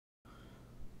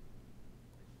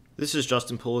This is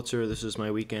Justin Pulitzer. This is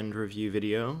my weekend review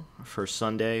video for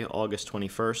Sunday, August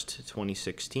 21st,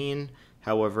 2016.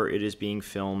 However, it is being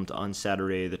filmed on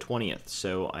Saturday the 20th,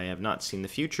 so I have not seen the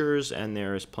futures, and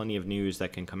there is plenty of news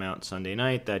that can come out Sunday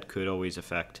night that could always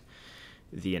affect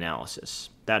the analysis.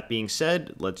 That being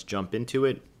said, let's jump into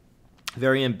it.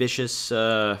 Very ambitious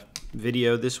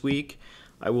video this week.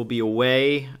 I will be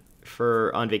away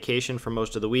on vacation for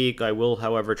most of the week. I will,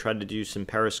 however, try to do some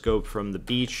Periscope from the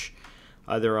beach,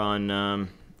 either on, I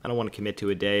don't want to commit to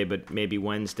a day, but maybe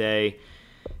Wednesday,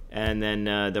 and then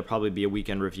there'll probably be a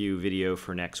weekend review video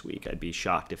for next week. I'd be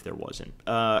shocked if there wasn't.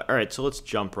 All right, so let's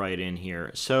jump right in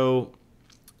here. So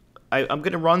I'm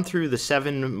going to run through the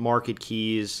 7 market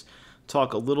keys,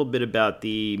 talk a little bit about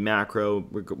the macro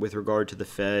with regard to the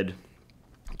Fed,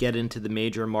 get into the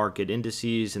major market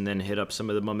indices, and then hit up some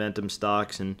of the momentum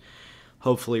stocks, and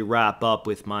hopefully wrap up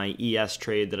with my ES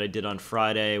trade that I did on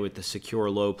Friday with the secure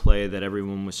low play that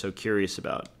everyone was so curious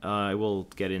about. I will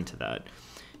get into that.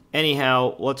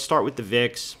 Anyhow, let's start with the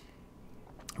VIX.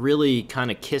 Really kind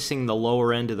of kissing the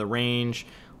lower end of the range.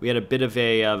 We had a bit of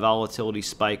a volatility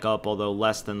spike up, although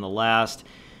less than the last.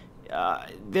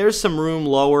 There's some room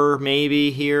lower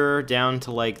maybe here, down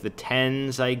to like the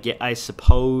 10s, I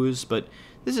suppose, but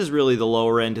this is really the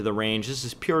lower end of the range. This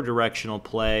is pure directional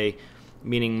play,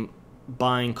 meaning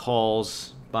buying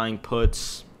calls, buying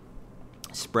puts,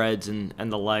 spreads, and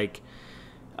the like.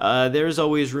 There's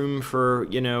always room for,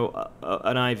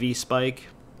 an IV spike.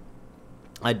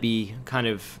 I'd be kind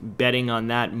of betting on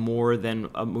that more than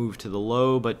a move to the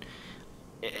low, but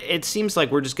it seems like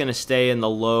we're just going to stay in the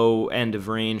low end of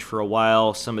range for a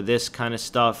while. Some of this kind of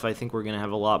stuff, I think we're going to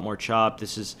have a lot more chop.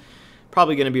 This is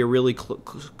probably going to be a really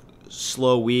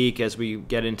slow week as we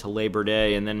get into Labor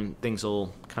Day, and then things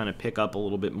will kind of pick up a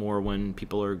little bit more when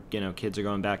people are, kids are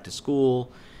going back to school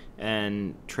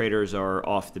and traders are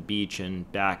off the beach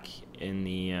and back in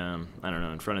the,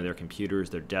 in front of their computers,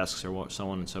 their desks, or so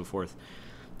on and so forth.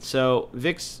 So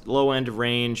VIX low end of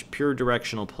range, pure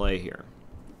directional play here.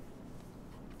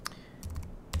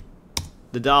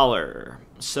 The dollar.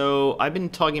 So I've been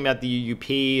talking about the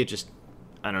UUP. It's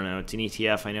an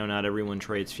ETF. I know not everyone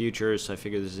trades futures, so I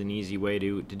figure this is an easy way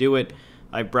to do it.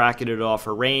 I bracketed off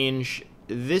a range.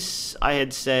 This, I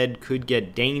had said, could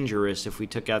get dangerous if we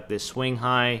took out this swing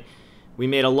high. We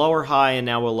made a lower high and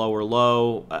now a lower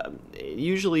low. It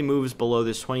usually moves below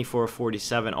this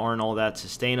 24.47 aren't all that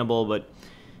sustainable, but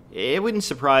it wouldn't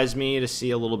surprise me to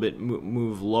see a little bit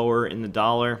move lower in the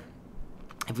dollar.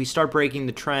 If we start breaking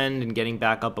the trend and getting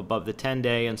back up above the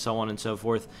 10-day and so on and so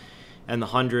forth, and the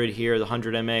 100 here, the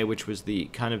 100 MA, which was the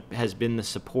has been the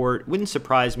support, wouldn't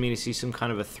surprise me to see some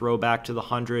kind of a throwback to the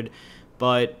 100.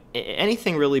 But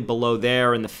anything really below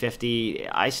there in the 50,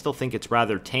 I still think it's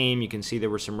rather tame. You can see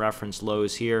there were some reference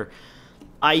lows here.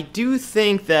 I do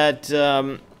think that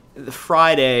the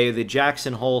Friday, the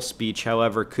Jackson Hole speech,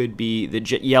 however, could be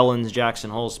Yellen's Jackson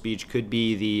Hole speech could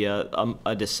be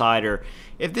a decider.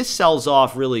 If this sells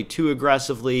off really too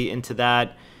aggressively into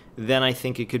that, then I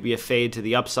think it could be a fade to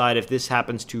the upside. If this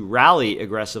happens to rally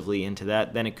aggressively into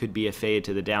that, then it could be a fade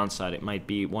to the downside. It might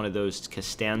be one of those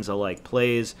Costanza-like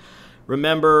plays.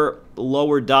 Remember,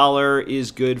 lower dollar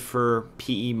is good for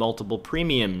PE multiple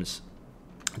premiums.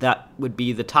 That would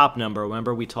be the top number.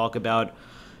 Remember, we talk about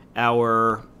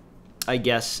our, our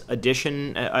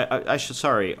division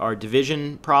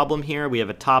problem here. We have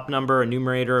a top number, a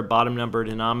numerator, a bottom number, a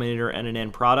denominator, and an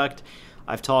end product.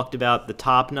 I've talked about the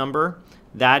top number.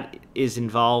 That is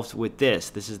involved with this.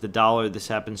 This is the dollar. This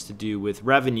happens to do with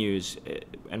revenues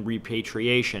and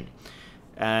repatriation.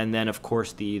 And then, of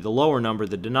course, the lower number,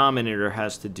 the denominator,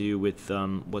 has to do with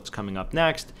what's coming up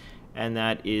next, and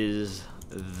that is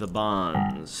the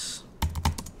bonds.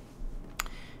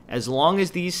 As long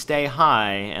as these stay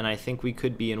high, and I think we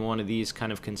could be in one of these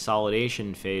kind of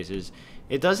consolidation phases,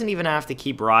 it doesn't even have to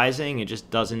keep rising. It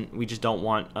just doesn't. We just don't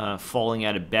want falling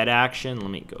out of bed action. Let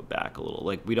me go back a little.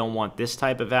 We don't want this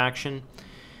type of action.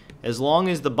 As long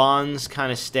as the bonds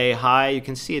kind of stay high, you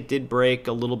can see it did break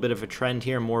a little bit of a trend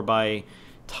here, more by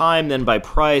time than by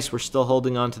price. We're still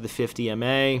holding on to the 50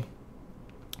 MA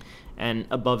and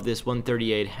above this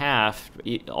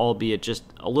 138.5, albeit just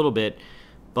a little bit.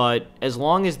 But as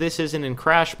long as this isn't in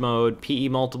crash mode, PE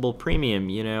multiple premium,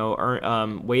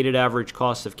 weighted average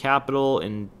cost of capital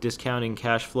and discounting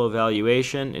cash flow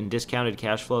valuation and discounted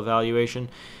cash flow valuation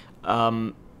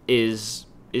is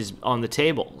on the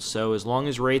table. So as long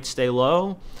as rates stay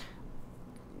low,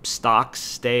 stocks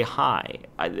stay high.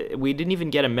 We didn't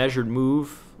even get a measured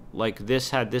move like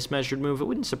this had this measured move. It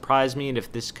wouldn't surprise me if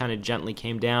this kind of gently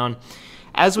came down.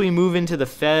 As we move into the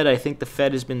Fed, I think the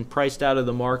Fed has been priced out of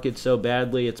the market so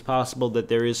badly, it's possible that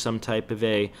there is some type of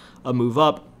a move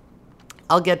up.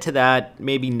 I'll get to that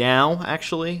maybe now,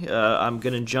 actually. I'm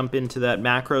going to jump into that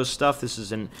macro stuff. This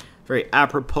is a very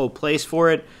apropos place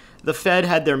for it. The Fed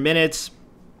had their minutes.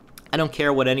 I don't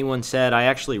care what anyone said. I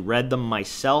actually read them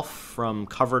myself from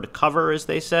cover to cover, as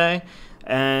they say,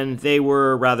 and they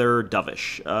were rather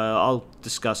dovish. I'll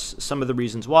discuss some of the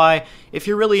reasons why. If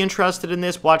you're really interested in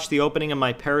this, watch the opening of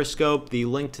my Periscope. The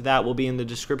link to that will be in the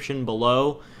description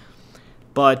below.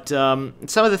 But some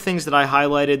of the things that I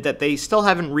highlighted, that they still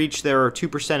haven't reached their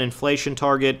 2% inflation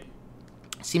target.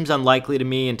 Seems unlikely to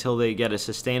me until they get a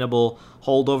sustainable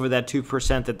hold over that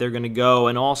 2% that they're going to go.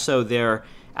 And also their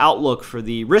outlook for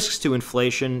the risks to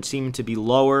inflation seem to be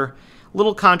lower. A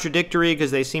little contradictory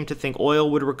because they seem to think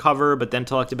oil would recover, but then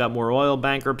talked about more oil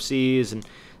bankruptcies. And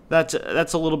that's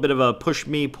a little bit of a push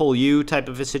me, pull you type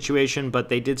of a situation, but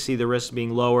they did see the risks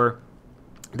being lower.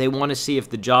 They want to see if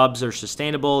the jobs are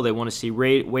sustainable. They want to see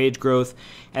wage growth.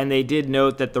 And they did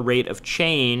note that the rate of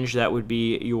change, that would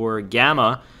be your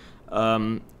gamma,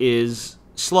 is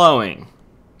slowing.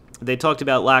 They talked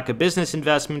about lack of business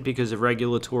investment because of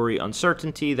regulatory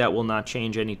uncertainty. That will not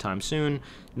change anytime soon,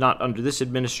 not under this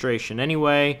administration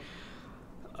anyway.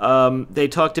 They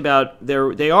talked about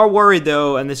they are worried,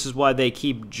 though, and this is why they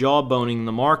keep jawboning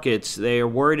the markets. They are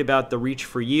worried about the reach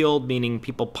for yield, meaning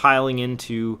people piling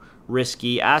into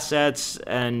risky assets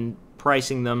and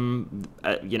pricing them,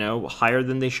 higher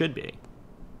than they should be.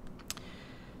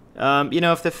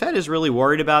 If the Fed is really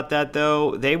worried about that,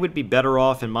 though, they would be better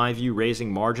off, in my view,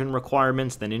 raising margin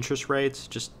requirements than interest rates.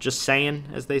 Just saying,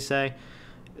 as they say.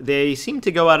 They seem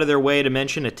to go out of their way to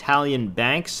mention Italian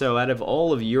banks. So out of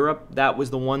all of Europe, that was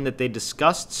the one that they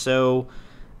discussed. So,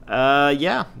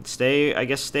 stay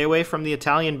away from the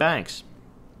Italian banks.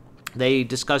 They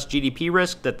discussed GDP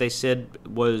risk, that they said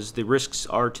was the risks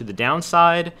are to the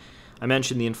downside. I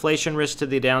mentioned the inflation risk to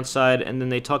the downside, and then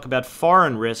they talk about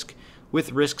foreign risk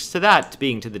with risks to that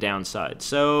being to the downside.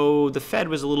 So the Fed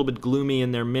was a little bit gloomy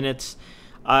in their minutes.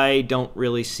 I don't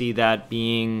really see that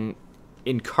being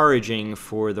encouraging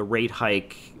for the rate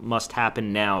hike must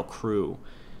happen now crew.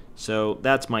 So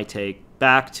that's my take.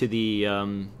 Back to the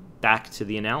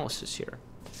analysis here.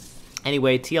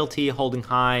 Anyway, TLT holding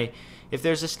high. If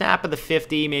there's a snap of the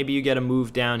 50, maybe you get a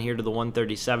move down here to the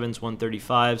 137s,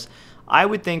 135s. I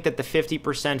would think that the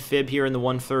 50% fib here in the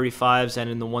 135s and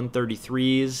in the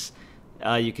 133s,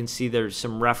 you can see there's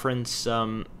some reference.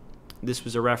 This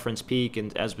was a reference peak,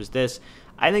 and as was this.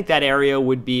 I think that area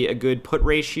would be a good put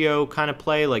ratio kind of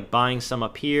play, like buying some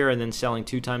up here and then selling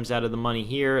 2 times out of the money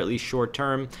here, at least short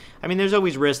term. I mean, there's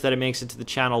always risk that it makes it to the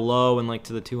channel low and like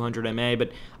to the 200 MA,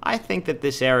 but I think that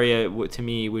this area, to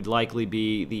me, would likely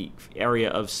be the area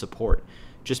of support,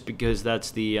 just because that's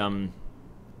the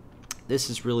this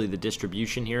is really the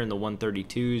distribution here in the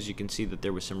 132s. You can see that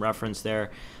there was some reference there.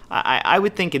 I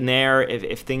would think in there,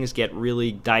 if things get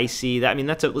really dicey,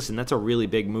 that's a really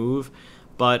big move.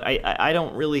 But I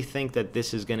don't really think that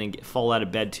this is going to fall out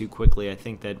of bed too quickly. I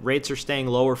think that rates are staying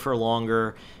lower for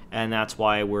longer, and that's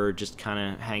why we're just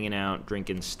kind of hanging out,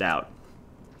 drinking stout.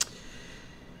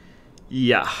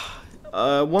 Yeah.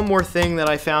 One more thing that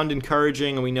I found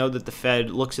encouraging, and we know that the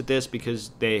Fed looks at this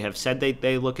because they have said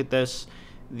they look at this.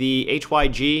 The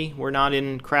HYG, we're not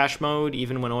in crash mode.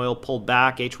 Even when oil pulled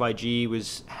back, HYG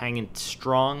was hanging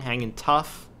strong, hanging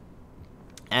tough.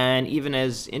 And even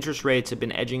as interest rates have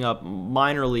been edging up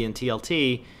minorly in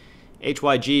TLT,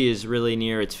 HYG is really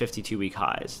near its 52-week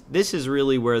highs. This is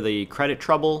really where the credit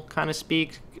trouble kind of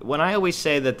speaks. When I always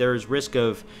say that there's risk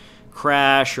of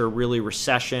crash or really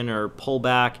recession or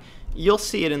pullback, you'll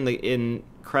see it in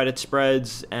credit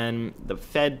spreads, and the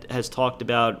Fed has talked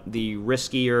about the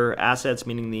riskier assets,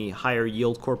 meaning the higher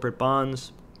yield corporate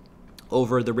bonds,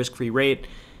 over the risk-free rate.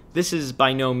 This is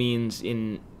by no means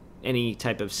in any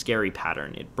type of scary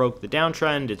pattern. It broke the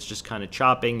downtrend. It's just kind of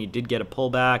chopping. You did get a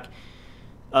pullback.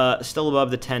 Still above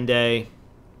the 10-day.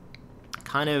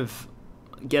 Kind of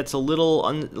gets a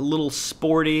little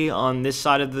sporty on this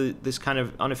side of this kind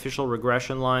of unofficial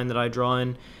regression line that I draw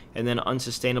in, and then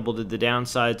unsustainable to the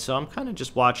downside. So I'm kind of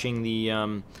just watching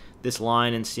the this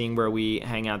line and seeing where we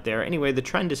hang out there. Anyway, the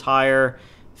trend is higher.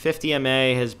 50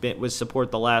 MA was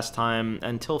support the last time.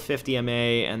 Until 50 MA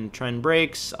and trend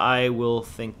breaks, I will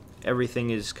think everything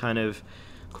is kind of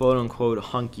quote-unquote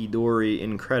hunky-dory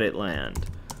in credit land.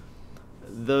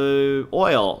 The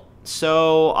oil.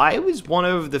 So I was one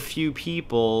of the few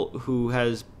people who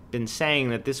has been saying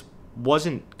that this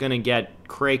wasn't going to get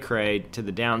cray-cray to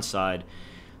the downside.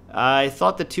 I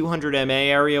thought the 200 MA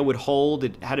area would hold.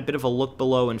 It had a bit of a look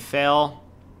below and fail.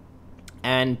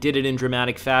 and did it in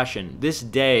dramatic fashion. This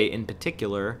day in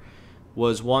particular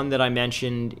was one that I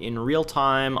mentioned in real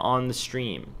time on the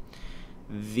stream.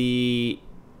 The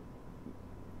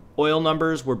oil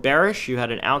numbers were bearish. You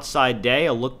had an outside day,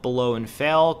 a look below and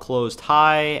fail, closed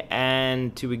high,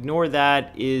 and to ignore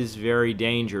that is very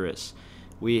dangerous.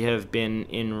 We have been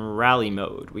in rally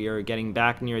mode. We are getting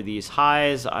back near these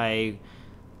highs. I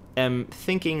am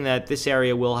thinking that this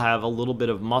area will have a little bit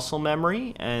of muscle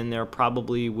memory, and there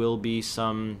probably will be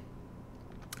some,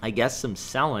 I guess, some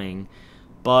selling.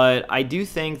 But I do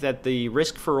think that the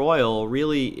risk for oil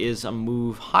really is a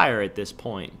move higher at this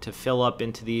point to fill up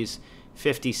into these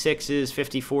 56s,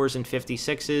 54s, and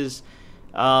 56s.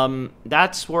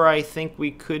 That's where I think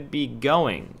we could be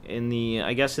going in the,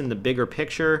 I guess, in the bigger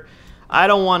picture. I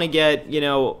don't want to get,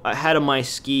 ahead of my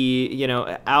ski,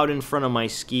 out in front of my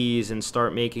skis and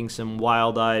start making some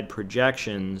wild-eyed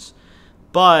projections.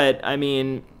 But, I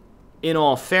mean, in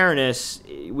all fairness,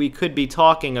 we could be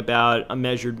talking about a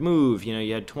measured move.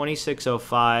 You had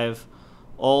 26.05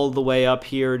 all the way up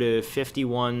here to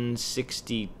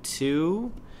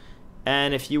 51.62.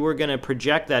 And if you were going to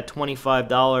project that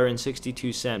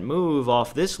 $25.62 move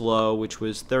off this low, which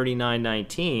was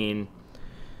 $39.19,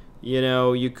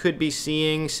 you could be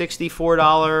seeing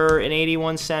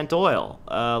 $64.81 oil.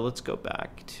 Let's go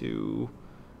back to,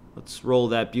 let's roll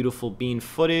that beautiful bean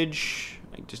footage.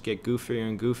 I just get goofier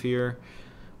and goofier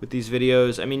with these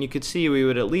videos. I mean, you could see we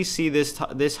would at least see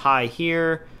this high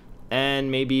here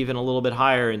and maybe even a little bit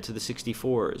higher into the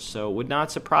 64s. So it would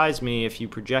not surprise me if you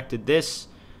projected this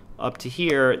up to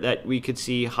here that we could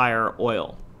see higher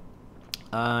oil.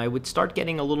 I would start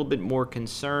getting a little bit more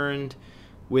concerned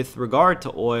with regard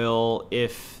to oil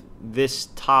if this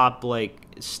top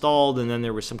stalled and then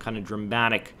there was some kind of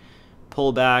dramatic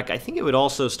pullback. I think it would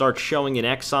also start showing in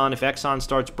Exxon. If Exxon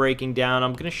starts breaking down,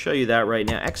 I'm going to show you that right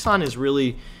now. Exxon has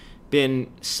really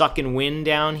been sucking wind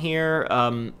down here.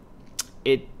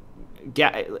 It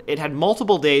had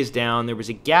multiple days down. There was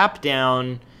a gap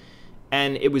down,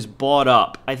 and it was bought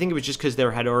up. I think it was just because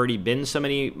there had already been so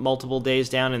many multiple days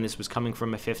down, and this was coming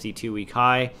from a 52-week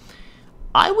high.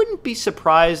 I wouldn't be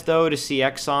surprised, though, to see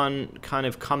Exxon kind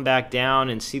of come back down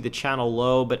and see the channel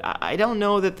low, but I don't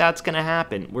know that that's going to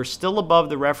happen. We're still above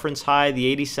the reference high,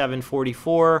 the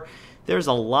 87.44. There's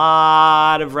a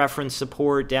lot of reference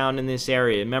support down in this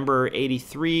area. Remember,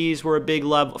 83s were a big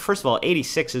level. First of all,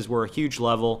 86s were a huge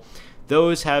level.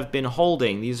 Those have been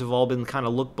holding. These have all been kind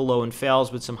of look below and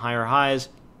fails with some higher highs.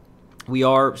 We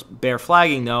are bear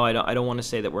flagging, though. I don't want to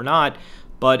say that we're not.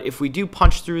 But if we do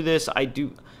punch through this,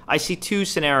 I see two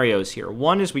scenarios here.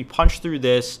 One is we punch through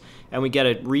this and we get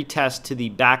a retest to the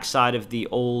backside of the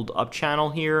old up channel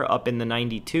here, up in the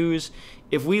 92s.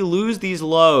 If we lose these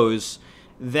lows,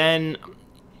 then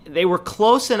they were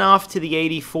close enough to the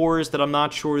 84s that I'm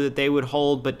not sure that they would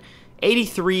hold, but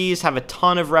 83s have a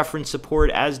ton of reference support,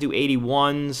 as do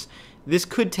 81s. This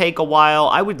could take a while.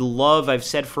 I would love, I've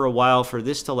said for a while, for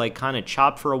this to kind of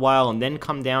chop for a while and then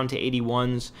come down to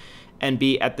 81s and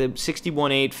be at the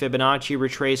 61.8 Fibonacci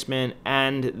retracement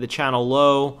and the channel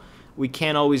low. We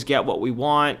can't always get what we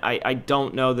want. I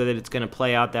don't know that it's going to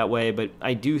play out that way, but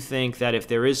I do think that if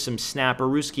there is some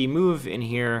snapperooski move in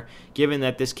here, given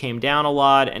that this came down a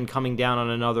lot and coming down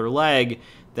on another leg,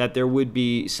 that there would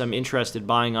be some interested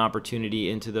buying opportunity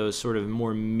into those sort of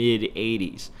more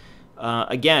mid-80s.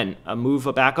 Again, a move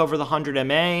back over the 100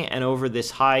 MA and over this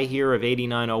high here of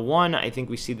 89.01. I think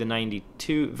we see the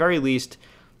 92, very least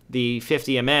the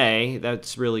 50 MA.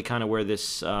 That's really kind of where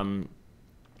this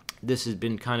this has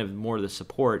been kind of more the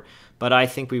support, but I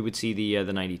think we would see the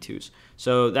 92s.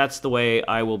 So that's the way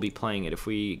I will be playing it. If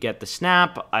we get the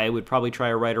snap, I would probably try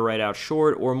a right or right out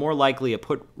short, or more likely a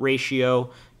put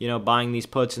ratio, buying these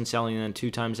puts and selling them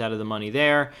 2 times out of the money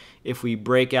there. If we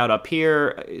break out up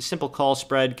here, a simple call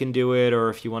spread can do it, or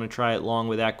if you want to try it long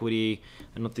with equity,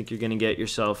 I don't think you're going to get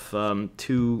yourself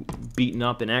too beaten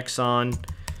up in Exxon.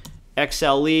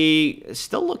 XLE is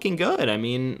still looking good. I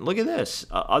mean, look at this.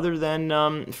 Other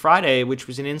than Friday, which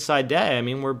was an inside day, I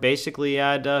mean, we're basically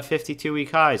at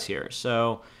 52-week highs here.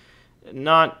 So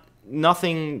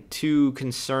nothing too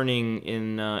concerning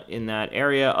in that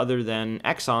area, other than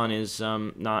Exxon is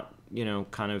not,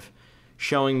 kind of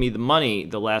showing me the money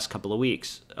the last couple of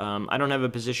weeks. I don't have a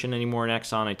position anymore in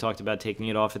Exxon. I talked about taking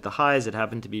it off at the highs. It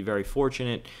happened to be very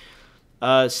fortunate.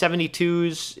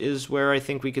 72s is where I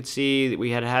think we could see that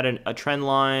we had a trend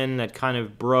line that kind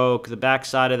of broke. The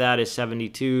backside of that is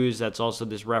 72s. That's also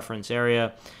this reference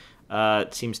area.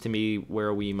 It seems to me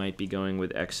where we might be going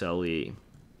with XLE.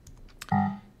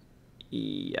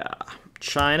 Yeah.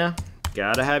 China.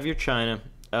 Gotta have your China.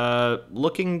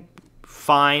 Looking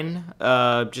fine,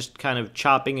 just kind of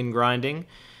chopping and grinding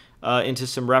into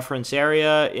some reference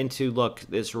area, into, look,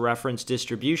 this reference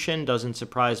distribution. Doesn't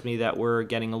surprise me that we're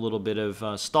getting a little bit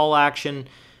of stall action.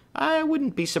 I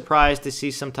wouldn't be surprised to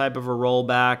see some type of a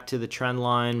rollback to the trend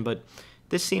line, but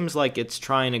this seems like it's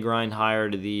trying to grind higher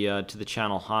to the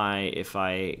channel high, if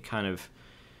I kind of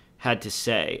had to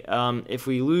say. If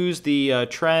we lose the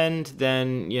trend,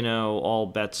 then, you know, all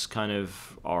bets kind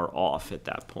of are off at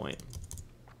that point.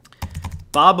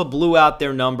 BABA blew out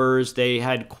their numbers. They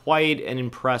had quite an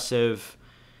impressive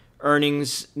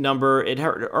earnings number. It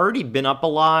had already been up a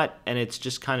lot, and it's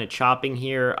just kind of chopping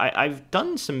here. I've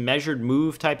done some measured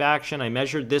move type action. I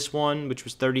measured this one, which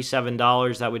was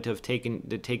 $37. That would have taken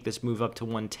to take this move up to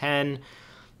 110.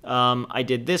 I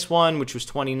did this one, which was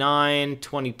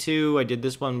 29.22. I did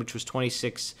this one, which was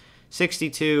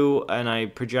 26.62, and I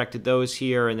projected those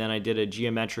here, and then I did a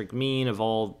geometric mean of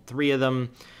all three of them.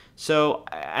 So,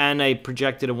 and I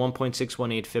projected a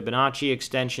 1.618 Fibonacci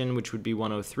extension, which would be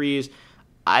 103s.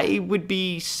 I would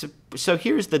be, so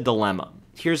here's the dilemma.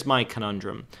 Here's my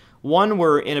conundrum. One,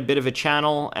 we're in a bit of a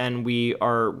channel, and we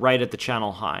are right at the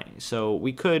channel high. So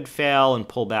we could fail and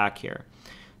pull back here.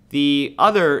 The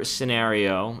other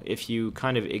scenario, if you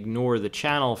kind of ignore the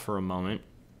channel for a moment,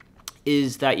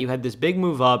 is that you had this big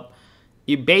move up.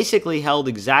 You basically held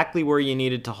exactly where you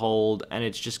needed to hold, and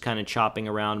it's just kind of chopping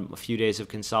around a few days of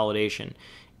consolidation.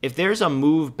 If there's a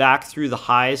move back through the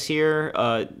highs here,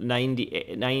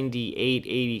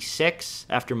 98.86,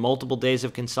 after multiple days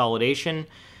of consolidation,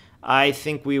 I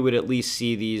think we would at least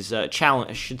see these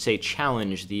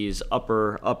challenge these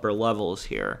upper levels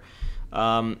here.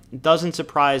 It doesn't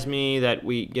surprise me that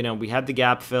we had the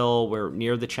gap fill. We're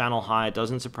near the channel high. It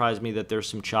doesn't surprise me that there's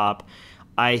some chop.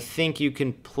 I think you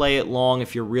can play it long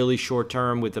if you're really short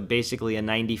term with basically a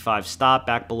 95 stop.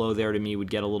 Back below there to me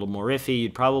would get a little more iffy.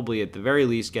 You'd probably at the very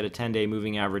least get a 10-day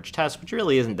moving average test, which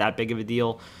really isn't that big of a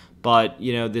deal. But,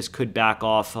 you know, this could back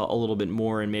off a little bit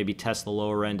more and maybe test the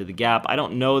lower end of the gap. I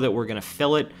don't know that we're going to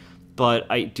fill it, but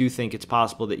I do think it's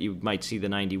possible that you might see the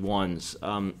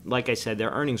 91s. Like I said, their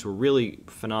earnings were really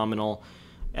phenomenal,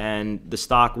 and the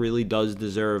stock really does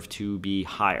deserve to be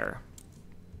higher.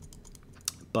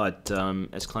 But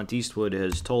as Clint Eastwood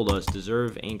has told us,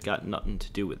 deserve ain't got nothing to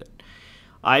do with it.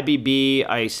 IBB,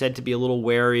 I said to be a little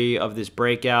wary of this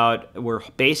breakout. We're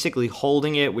basically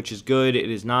holding it, which is good.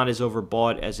 It is not as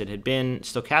overbought as it had been.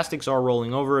 Stochastics are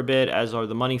rolling over a bit, as are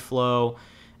the money flow,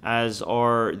 as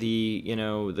are the,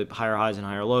 the higher highs and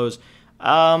higher lows.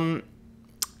 The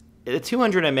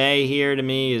 200 MA here to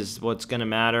me is what's going to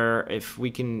matter. If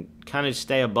we can kind of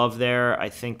stay above there, I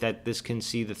think that this can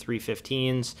see the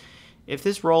 315s. If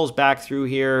this rolls back through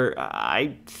here,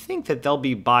 I think that there'll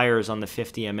be buyers on the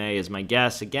 50 MA is my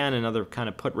guess. Again, another kind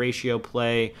of put ratio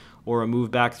play or a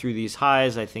move back through these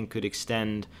highs I think could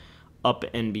extend up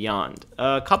and beyond.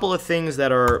 A couple of things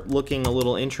that are looking a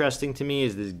little interesting to me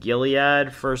is this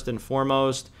Gilead, first and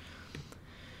foremost.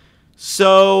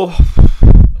 So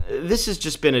this has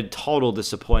just been a total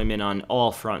disappointment on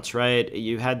all fronts, right?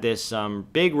 You had this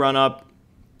big run up,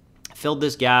 filled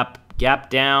this gap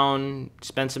down,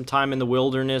 spent some time in the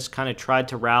wilderness, kind of tried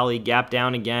to rally, gap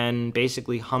down again,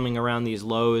 basically humming around these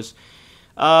lows.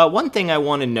 One thing I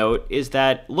want to note is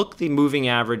that look the moving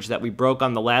average that we broke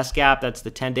on the last gap. That's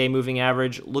the 10-day moving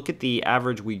average. Look at the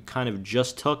average we kind of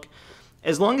just took.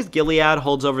 As long as Gilead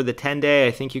holds over the 10-day,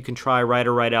 I think you can try right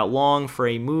or right out long for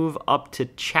a move up to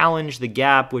challenge the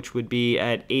gap, which would be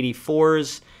at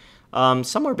 84s.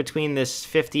 Somewhere between this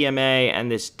 50 MA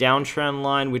and this downtrend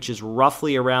line, which is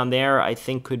roughly around there, I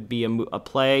think could be a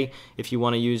play if you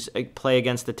want to use a play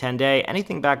against the 10-day.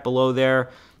 Anything back below there,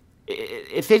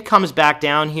 if it comes back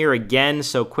down here again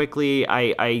so quickly,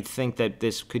 I think that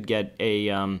this could get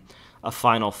a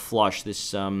final flush,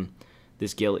 this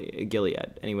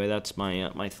Gilead. Anyway, that's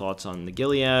my thoughts on the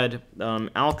Gilead.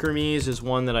 Alkermes is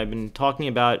one that I've been talking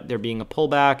about. There being a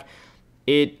pullback.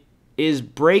 It is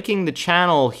breaking the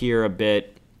channel here a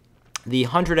bit. The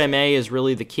 100 MA is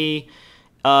really the key.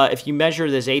 If you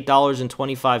measure this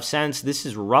 $8.25, this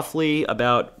is roughly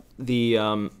about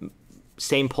the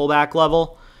same pullback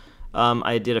level.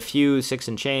 I did a few 6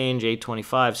 and change,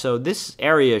 8.25. So this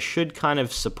area should kind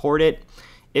of support it.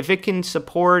 If it can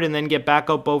support and then get back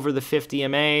up over the 50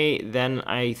 MA, then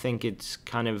I think it's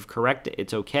kind of correct.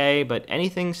 It's okay. But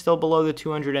anything still below the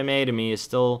 200 MA to me is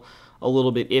still a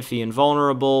little bit iffy and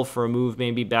vulnerable for a move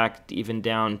maybe back even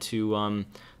down to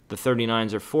the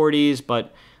 39s or 40s.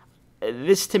 But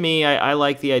this to me, I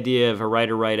like the idea of a right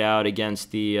or right out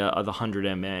against the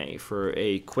 100 MA for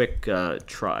a quick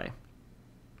try,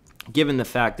 given the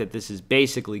fact that this has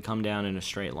basically come down in a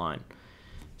straight line.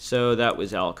 So that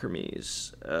was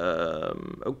Alkermes.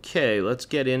 Okay, let's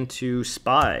get into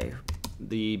SPY,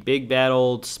 the big bad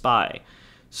old SPY.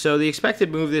 So the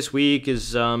expected move this week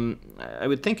is, I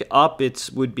would think up.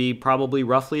 Would be probably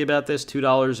roughly about this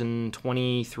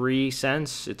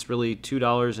 $2.23. It's really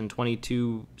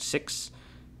 $2.226,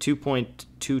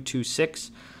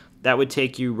 2.226. That would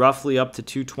take you roughly up to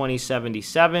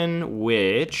 220.77,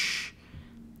 which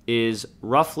is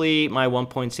roughly my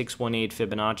 1.618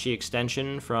 Fibonacci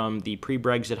extension from the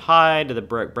pre-Brexit high to the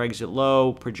Brexit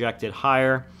low, projected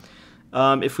higher.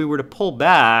 If we were to pull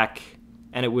back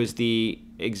and it was the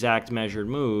exact measured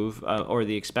move, or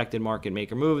the expected market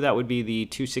maker move, that would be the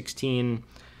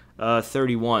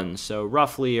 216.31. So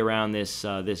roughly around this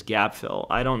gap fill.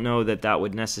 I don't know that that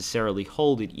would necessarily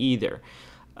hold it either.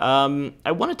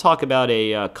 I want to talk about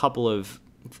a couple of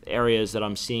areas that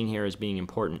I'm seeing here as being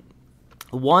important.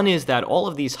 One is that all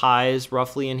of these highs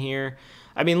roughly in here,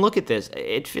 I mean, look at this.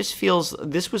 It just feels,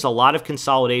 this was a lot of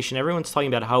consolidation. Everyone's talking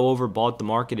about how overbought the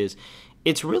market is.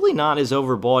 It's really not as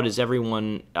overbought as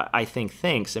everyone, I think,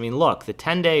 thinks. I mean, look, the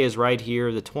 10-day is right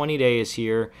here. The 20-day is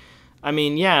here. I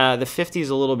mean, yeah, the 50 is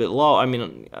a little bit low. I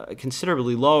mean,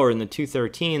 considerably lower in the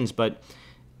 213s, but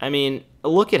I mean,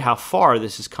 look at how far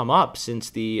this has come up since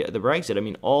the Brexit. I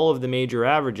mean, all of the major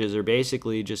averages are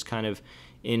basically just kind of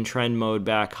in trend mode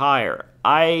back higher.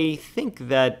 I think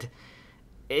that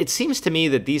it seems to me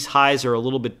that these highs are a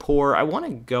little bit poor. I want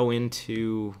to go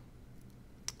into,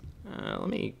 let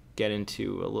me get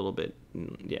into a little bit,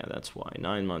 yeah, that's why,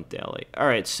 9-month daily. All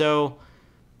right, so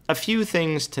a few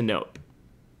things to note.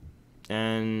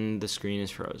 And the screen is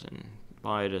frozen.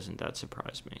 Why doesn't that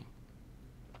surprise me?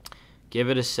 Give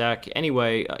it a sec.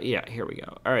 Anyway, yeah, here we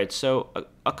go. All right, so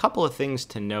a couple of things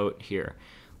to note here.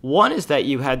 One is that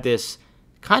you had this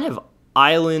kind of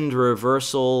island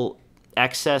reversal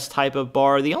excess type of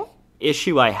bar. The only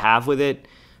issue I have with it,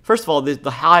 first of all, the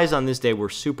highs on this day were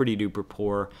super duper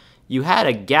poor. You had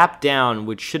a gap down,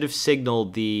 which should have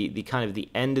signaled the kind of the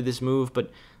end of this move,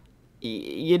 but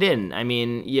you didn't. I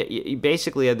mean, you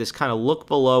basically had this kind of look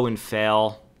below and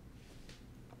fail,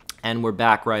 and we're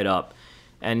back right up.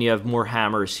 And you have more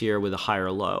hammers here with a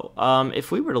higher low.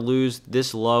 If we were to lose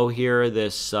this low here,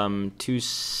 this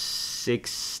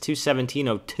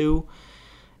 217.02,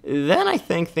 then I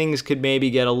think things could maybe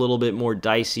get a little bit more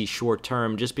dicey short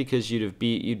term, just because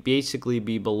you'd basically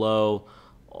be below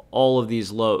all of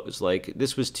these lows. Like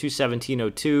this was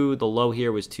 217.02, the low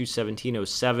here was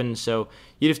 217.07, so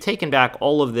you'd have taken back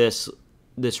all of this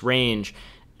range,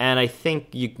 and I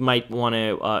think you might want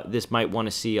to this might want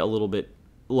to see a little bit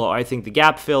low. I think the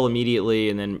gap fill immediately,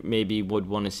 and then maybe would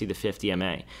want to see the 50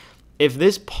 MA. If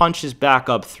this punches back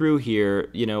up through here,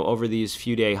 you know, over these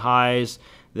few day highs,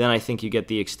 then I think you get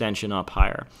the extension up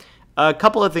higher. A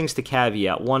couple of things to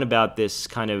caveat. One about this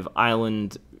kind of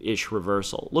island-ish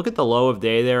reversal. Look at the low of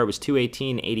day there. It was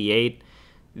 218.88.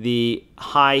 The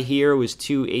high here was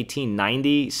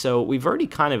 218.90. So we've already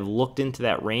kind of looked into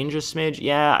that range a smidge.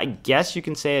 Yeah, I guess you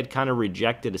can say it kind of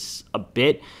rejected a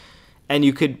bit. And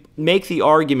you could make the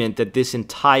argument that this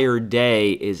entire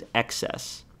day is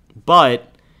excess. But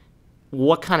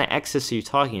what kind of excess are you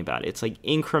talking about? It's like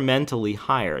incrementally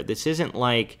higher. This isn't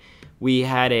like we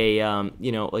had a,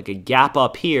 like a gap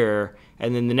up here,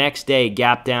 and then the next day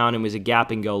gap down and was a gap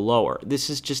and go lower. This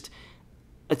is just,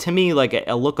 to me, like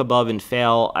a look above and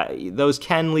fail. Those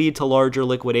can lead to larger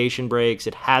liquidation breaks.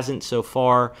 It hasn't so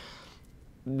far.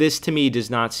 This, to me, does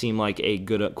not seem like a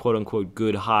good, quote-unquote,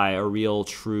 good high, a real,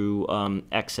 true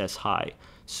excess high.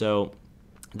 So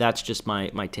that's just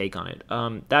my take on it.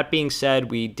 That being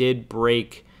said, we did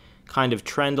break kind of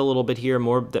trend a little bit here,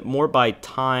 more by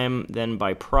time than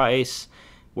by price.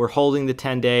 We're holding the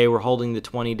 10-day. We're holding the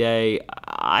 20-day.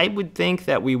 I would think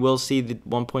that we will see the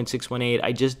 1.618.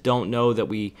 I just don't know that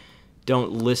we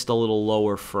don't list a little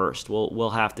lower first.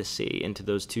 We'll have to see into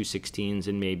those 216s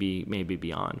and maybe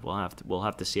beyond. We'll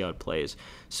have to see how it plays.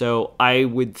 So I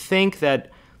would think that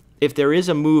if there is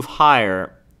a move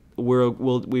higher,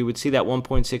 we would see that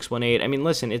 1.618. I mean,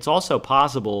 listen, it's also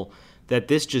possible that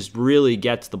this just really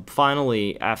gets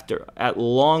finally, at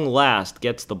long last,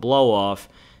 gets the blow off,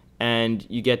 and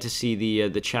you get to see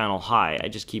the channel high. I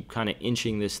just keep kind of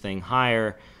inching this thing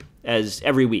higher. As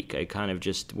every week, I kind of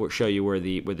just show you where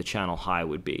the channel high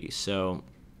would be. So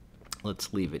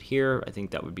let's leave it here. I think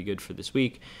that would be good for this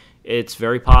week. It's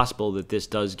very possible that this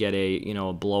does get a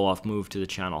blow-off move to the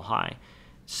channel high.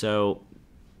 So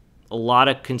a lot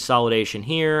of consolidation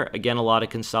here. Again, a lot of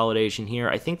consolidation here.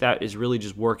 I think that is really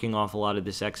just working off a lot of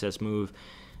this excess move.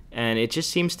 And it just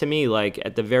seems to me like,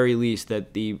 at the very least,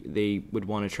 that they would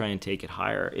want to try and take it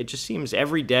higher. It just seems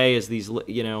every day as these,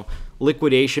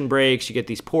 liquidation breaks, you get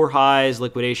these poor highs,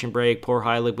 liquidation break, poor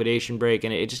high, liquidation break,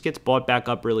 and it just gets bought back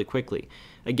up really quickly.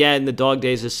 Again, the dog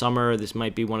days this summer, this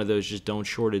might be one of those just don't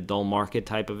short a dull market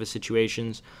type of a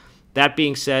situations. That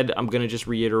being said, I'm going to just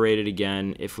reiterate it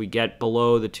again. If we get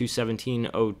below the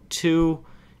 217.02,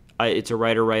 it's a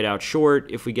right or right out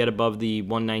short. If we get above the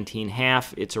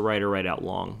 119.5, it's a right or right out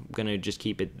long. I'm going to just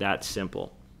keep it that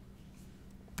simple.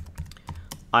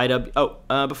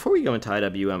 Before we go into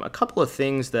IWM, a couple of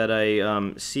things that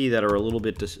I see that are a little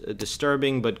bit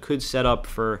disturbing but could set up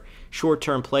for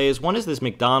short-term plays. One is this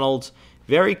McDonald's,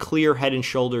 very clear head and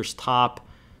shoulders top.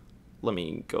 Let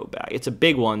me go back. It's a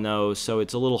big one, though, so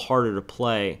it's a little harder to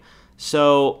play.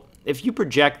 So if you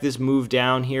project this move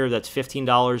down here, that's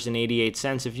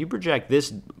 $15.88. If you project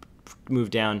this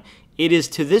move down, it is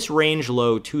to this range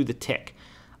low to the tick.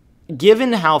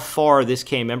 Given how far this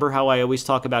came, remember how I always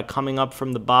talk about coming up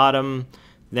from the bottom?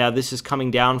 Now this is coming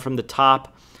down from the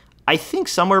top. I think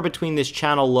somewhere between this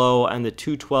channel low and the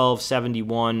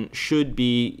 212.71 should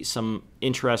be some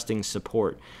interesting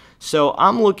support. So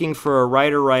I'm looking for a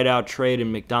right or right out trade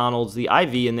in McDonald's. The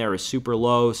IV in there is super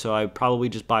low, so I probably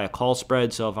just buy a call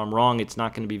spread. So if I'm wrong, it's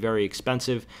not going to be very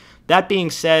expensive. That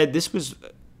being said, this was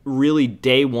really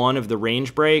day one of the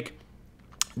range break.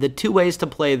 The two ways to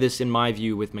play this, in my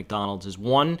view, with McDonald's is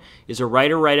one is a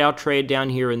right or right out trade down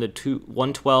here in the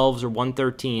 112s or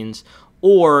 113s,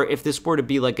 or if this were to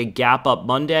be like a gap up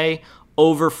Monday,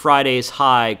 over Friday's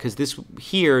high, because this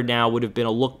here now would have been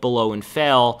a look below and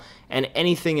fail, and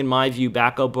anything in my view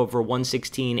back up over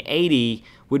 116.80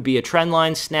 would be a trend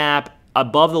line snap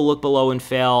above the look below and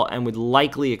fail, and would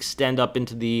likely extend up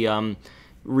into the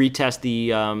retest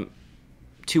the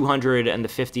 200 and the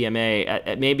 50 MA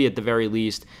at maybe at the very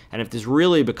least, and if this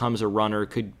really becomes a runner,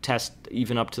 could test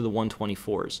even up to the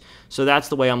 124s. So that's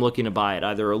the way I'm looking to buy it,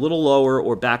 either a little lower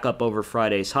or back up over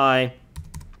Friday's high.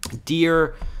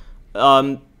 Deer,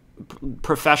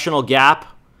 professional gap.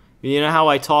 You know how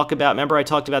I talk about, remember I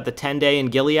talked about the 10-day in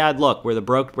Gilead? Look, where the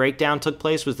breakdown took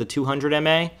place was the 200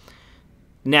 MA.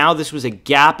 Now this was a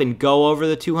gap and go over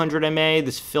the 200 MA.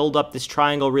 This filled up this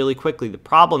triangle really quickly. The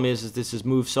problem is this has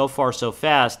moved so far so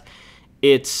fast.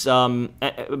 It's,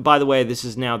 by the way, this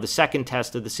is now the second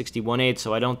test of the 61.8,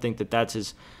 so I don't think that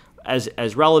that's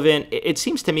as relevant. It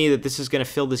seems to me that this is going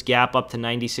to fill this gap up to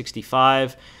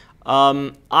 90.65.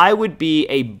 I would be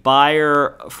a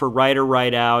buyer for right or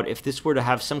right out if this were to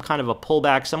have some kind of a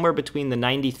pullback somewhere between the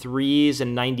 93s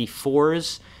and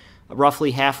 94s,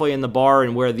 roughly halfway in the bar,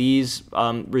 and where these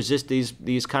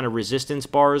these kind of resistance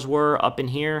bars were up in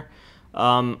here.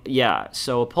 Yeah,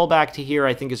 so a pullback to here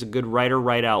I think is a good right or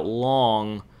right out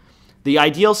long. The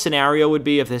ideal scenario would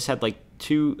be if this had like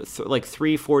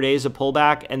 3-4 days of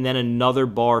pullback and then another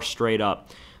bar straight up.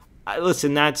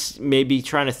 Listen, that's maybe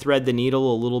trying to thread the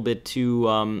needle a little bit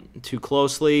too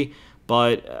closely,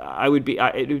 but it would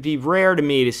be rare to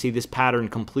me to see this pattern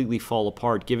completely fall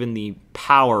apart given the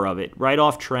power of it. Right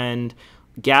off trend,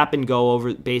 gap and go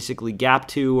over, basically gap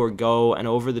to or go and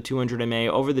over the 200 MA,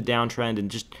 over the downtrend,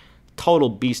 and just total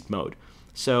beast mode.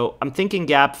 So I'm thinking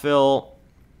gap fill,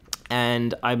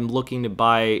 and I'm looking to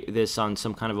buy this on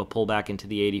some kind of a pullback into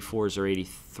the 84s or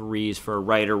 83s for a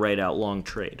right or right out long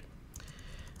trade.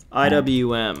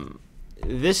 IWM.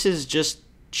 This is just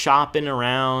chopping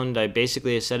around. I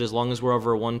basically said as long as we're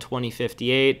over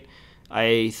 120.58,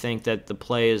 I think that the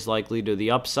play is likely to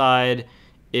the upside.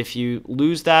 If you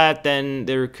lose that, then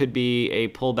there could be a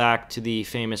pullback to the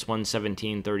famous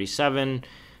 117.37.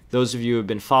 Those of you who have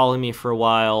been following me for a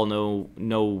while know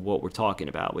what we're talking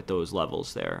about with those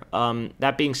levels there.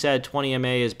 That being said, 20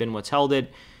 MA has been what's held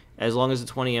it. As long as the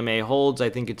 20 MA holds, I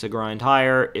think it's a grind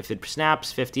higher. If it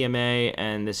snaps, 50 MA,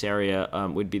 and this area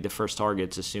would be the first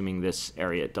targets, assuming this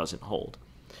area doesn't hold.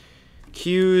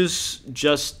 Q's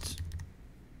just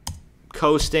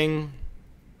coasting,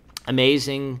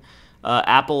 amazing.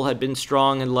 Apple had been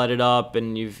strong and let it up,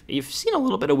 and you've seen a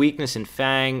little bit of weakness in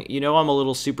FANG. You know I'm a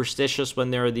little superstitious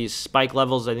when there are these spike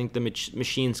levels. I think the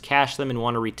machines cache them and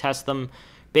want to retest them.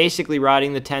 Basically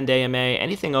riding the 10-day MA.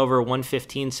 Anything over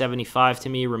 115.75 to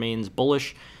me remains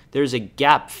bullish. There's a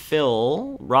gap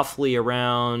fill roughly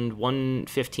around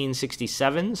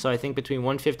 115.67. So I think between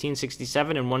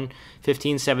 115.67 and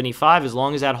 115.75, as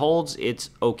long as that holds, it's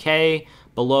okay.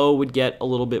 Below would get a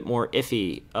little bit more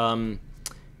iffy.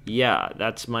 Yeah,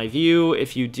 that's my view.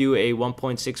 If you do a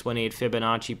 1.618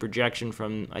 Fibonacci projection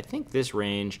from, I think, this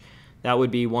range, that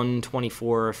would be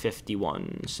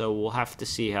 124.51. So we'll have to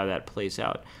see how that plays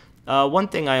out. One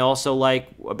thing I also like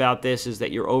about this is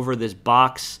that you're over this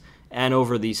box and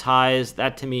over these highs.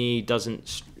 That to me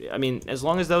doesn't, I mean, as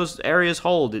long as those areas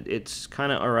hold, it's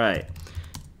kind of all right.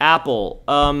 Apple.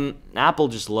 Apple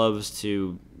just loves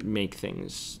to make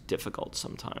things difficult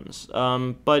sometimes.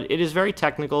 But it is very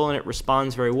technical, and it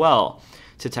responds very well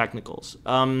to technicals.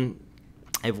 I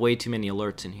have way too many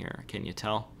alerts in here. Can you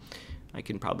tell? I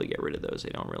can probably get rid of those. I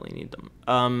don't really need them.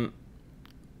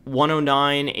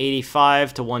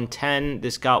 109.85 to 110.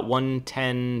 This got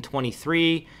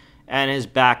 110.23 and has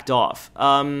backed off.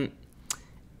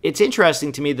 It's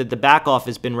interesting to me that the back off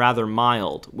has been rather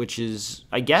mild, which is,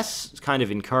 I guess, kind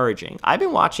of encouraging. I've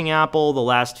been watching Apple the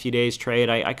last few days trade.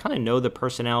 I kind of know the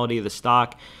personality of the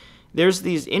stock. There's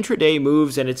these intraday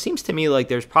moves, and it seems to me like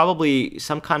there's probably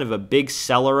some kind of a big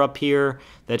seller up here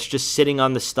that's just sitting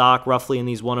on the stock roughly in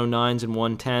these 109s and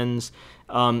 110s.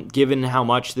 Given how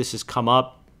much this has come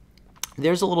up,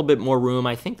 there's a little bit more room.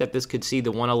 I think that this could see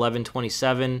the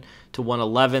 111.27 to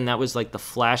 111. That was like the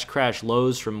flash crash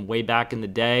lows from way back in the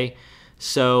day.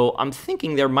 So I'm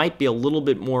thinking there might be a little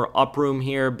bit more up room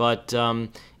here, but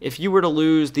if you were to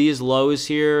lose these lows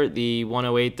here, the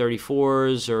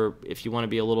 108.34s, or if you want to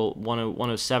be a little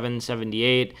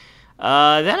 107.78,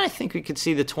 then I think we could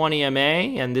see the 20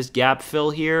 MA and this gap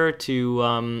fill here to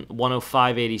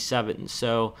 105.87.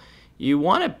 So you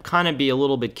want to kind of be a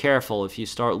little bit careful if you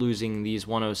start losing these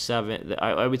 107.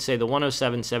 I would say the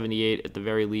 107.78 at the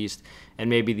very least, and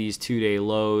maybe these 2-day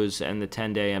lows and the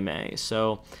 10-day MA.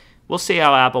 So we'll see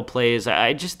how Apple plays.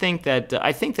 I just think that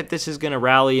this is going to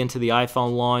rally into the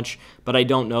iPhone launch, but I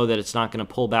don't know that it's not going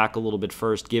to pull back a little bit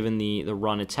first, given the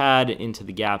run it's had into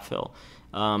the gap fill.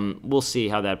 We'll see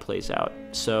how that plays out.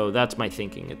 So that's my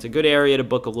thinking. It's a good area to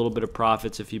book a little bit of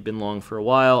profits if you've been long for a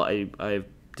while. I've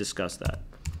discussed that.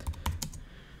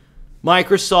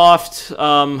 Microsoft,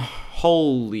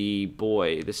 holy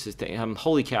boy, this is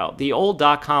holy cow. The old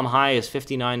 .com high is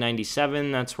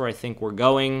 59.97. That's where I think we're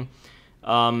going.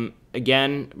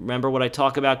 Again, remember what I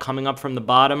talk about coming up from the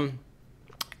bottom.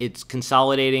 It's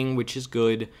consolidating, which is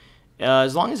good.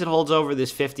 As long as it holds over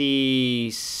this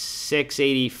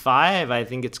 56.85, I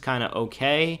think it's kind of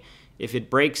okay. If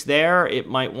it breaks there, it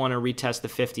might want to retest the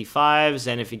 55s,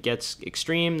 and if it gets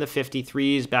extreme, the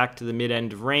 53s back to the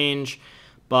mid-end of range.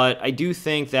 But I do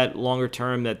think that longer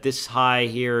term that this high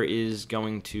here is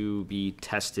going to be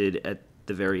tested at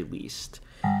the very least.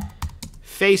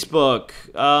 Facebook,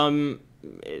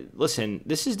 listen,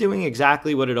 this is doing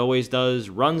exactly what it always does.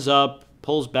 Runs up,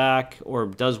 pulls back, or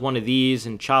does one of these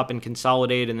and chop and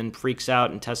consolidate and then freaks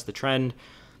out and tests the trend.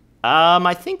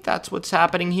 I think that's what's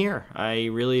happening here. I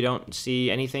really don't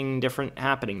see anything different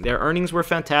happening. Their earnings were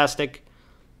fantastic.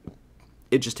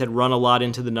 It just had run a lot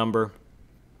into the number.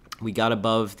 We got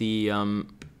above the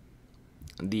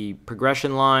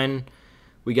progression line.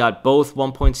 We got both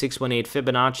 1.618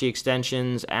 Fibonacci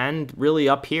extensions, and really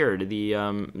up here to the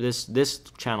this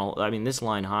channel. I mean, this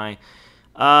line high.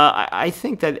 I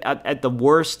think that at the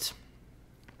worst,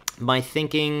 my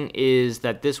thinking is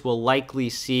that this will likely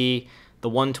see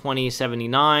the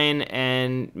 120.79,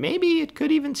 and maybe it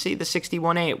could even see the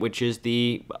 61.8, which is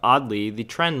oddly the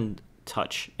trend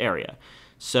touch area.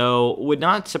 So would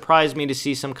not surprise me to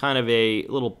see some kind of a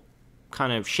little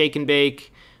kind of shake and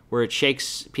bake where it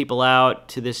shakes people out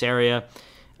to this area.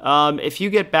 If you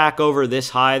get back over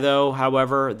this high, though,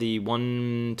 however, the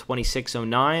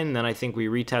 126.09, then I think we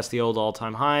retest the old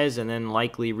all-time highs and then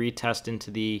likely retest into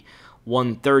the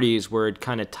 130s where it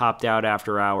kind of topped out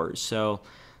after hours. So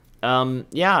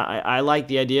yeah, I like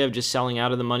the idea of just selling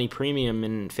out of the money premium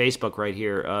in Facebook right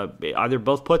here. Either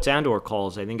both puts and or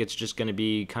calls. I think it's just going to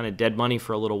be kind of dead money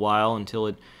for a little while until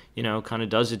it, kind of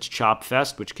does its chop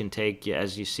fest, which can take,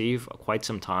 as you see, quite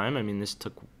some time. I mean, this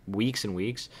took weeks and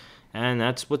weeks, and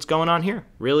that's what's going on here.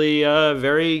 Really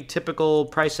very typical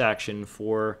price action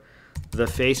for the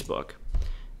Facebook.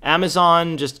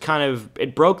 Amazon just kind of,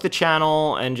 it broke the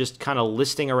channel and just kind of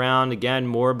listing around again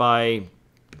more by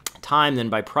time than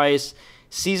by price.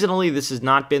 Seasonally, this has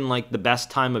not been like the best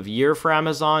time of year for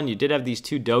Amazon. You did have these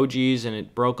two dojis and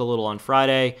it broke a little on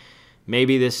Friday.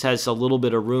 Maybe this has a little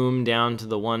bit of room down to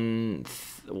the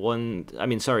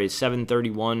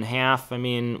 731 half. I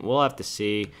mean, we'll have to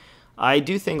see. I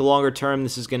do think longer term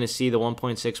this is going to see the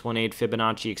 1.618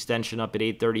 Fibonacci extension up at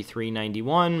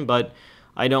 833.91, but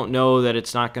I don't know that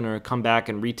it's not going to come back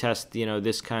and retest,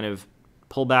 this kind of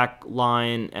pullback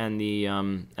line and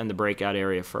the breakout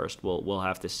area first. We'll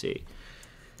have to see.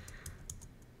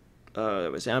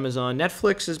 That was Amazon.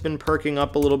 Netflix has been perking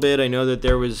up a little bit. I know that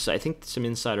there was, I think, some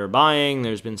insider buying.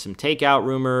 There's been some takeout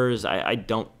rumors. I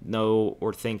don't know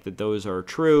or think that those are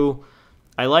true.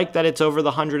 I like that it's over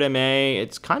the 100 MA.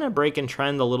 It's kind of breaking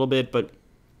trend a little bit, but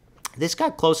This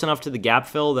got close enough to the gap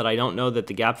fill that I don't know that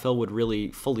the gap fill would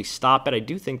really fully stop it. I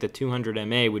do think the 200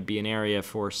 MA would be an area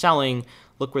for selling.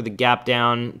 Look where the gap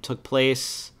down took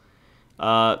place.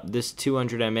 This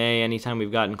 200 MA, anytime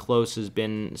we've gotten close, has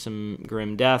been some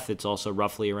grim death. It's also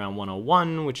roughly around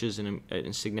 101, which is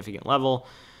a significant level.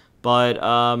 But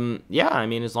yeah, I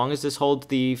mean, as long as this holds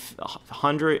the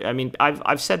 100, I mean,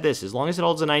 I've said this, as long as it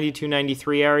holds the 92,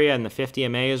 93 area and the 50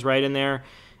 MA is right in there,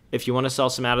 if you want to sell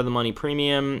some out of the money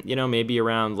premium, you know, maybe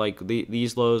around like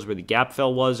these lows where the gap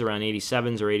fill was around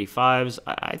 87s or 85s,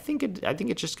 I think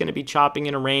it's just going to be chopping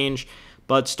in a range,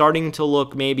 but starting to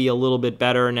look maybe a little bit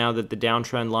better now that the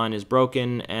downtrend line is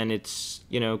broken and it's,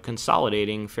 you know,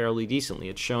 consolidating fairly decently.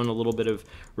 It's shown a little bit of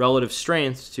relative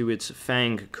strength to its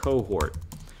FANG cohort.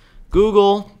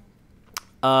 Google,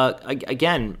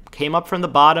 again, came up from the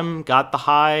bottom, got the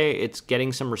high. It's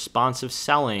getting some responsive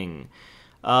selling.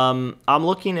 I'm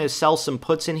looking to sell some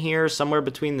puts in here, somewhere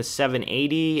between the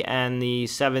 780 and the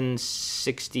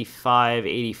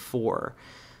 765.84.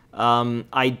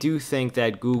 I do think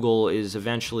that Google is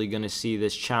eventually going to see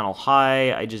this channel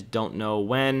high. I just don't know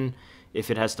when,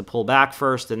 if it has to pull back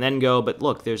first and then go. But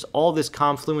look, there's all this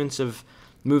confluence of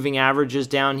moving averages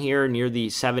down here near the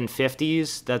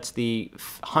 750s. That's the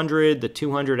 100, the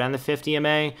 200, and the 50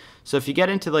 MA. So if you get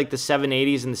into like the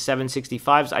 780s and the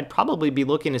 765s, I'd probably be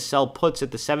looking to sell puts at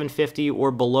the 750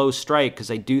 or below strike because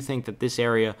I do think that this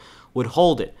area would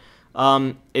hold it.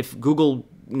 If Google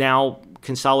now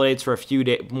consolidates for a few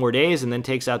more days and then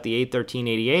takes out the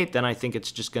 813.88, then I think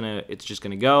it's just gonna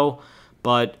go.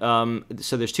 But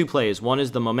so there's two plays. One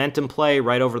is the momentum play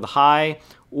right over the high,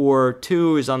 or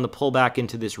two is on the pullback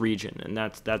into this region, and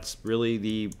that's really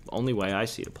the only way I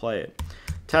see to play it.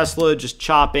 Tesla just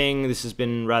chopping. This has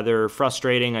been rather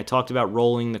frustrating. I talked about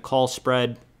rolling the call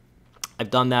spread. I've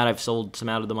done that. I've sold some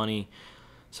out of the money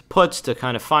puts to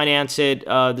kind of finance it.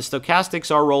 The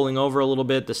stochastics are rolling over a little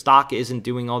bit. The stock isn't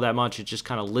doing all that much. It's just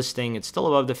kind of listing. It's still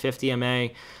above the 50 MA.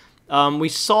 We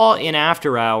saw in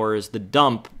after hours the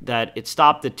dump that it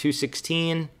stopped at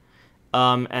 216,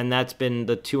 and that's been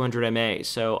the 200 MA.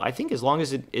 So I think as long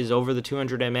as it is over the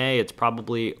 200 MA, it's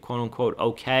probably quote-unquote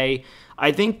okay.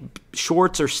 I think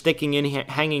shorts are sticking in here,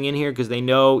 hanging in here because they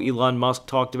know Elon Musk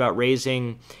talked about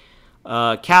raising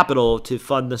capital to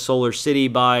fund the Solar City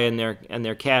buy and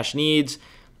their cash needs.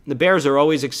 The bears are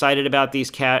always excited about these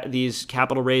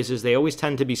capital raises. They always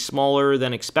tend to be smaller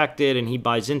than expected, and he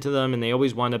buys into them, and they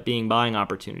always wind up being buying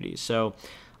opportunities. So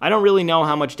I don't really know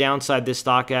how much downside this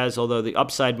stock has, although the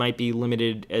upside might be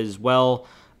limited as well.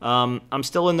 I'm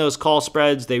still in those call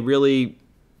spreads. They really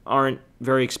aren't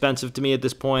very expensive to me at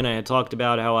this point. I had talked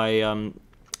about how I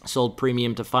sold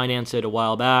premium to finance it a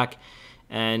while back,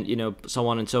 and, you know, so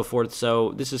on and so forth.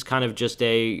 So this is kind of just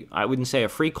I wouldn't say a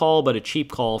free call, but a cheap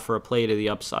call for a play to the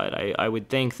upside. I would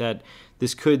think that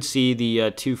this could see the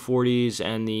 240s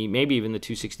and maybe even the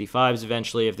 265s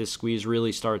eventually if this squeeze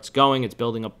really starts going. It's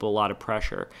building up a lot of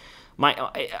pressure.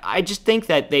 I just think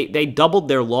that they doubled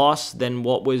their loss than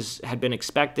what had been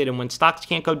expected, and when stocks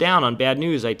can't go down on bad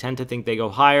news, I tend to think they go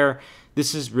higher.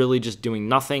 This is really just doing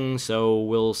nothing, so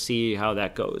we'll see how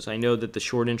that goes. I know that the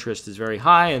short interest is very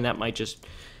high, and that might just,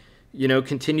 you know,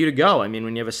 continue to go. I mean,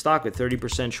 when you have a stock with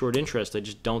 30% short interest, I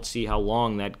just don't see how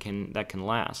long that can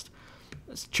last.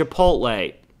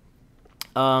 Chipotle.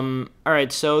 All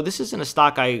right, so this isn't a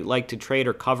stock I like to trade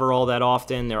or cover all that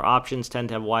often. Their options tend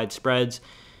to have wide spreads.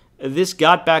 This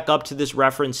got back up to this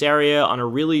reference area on a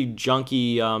really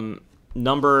junky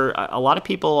number. A lot of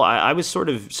people, I was sort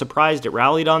of surprised it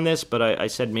rallied on this, but I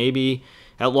said maybe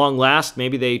at long last,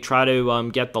 maybe they try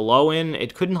to get the low in.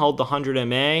 It couldn't hold the 100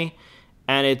 MA,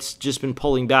 and it's just been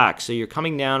pulling back. So you're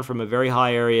coming down from a very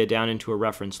high area down into a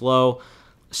reference low.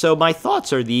 So my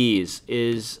thoughts are this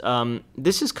has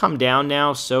come down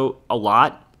now a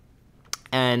lot,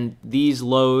 and these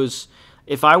lows,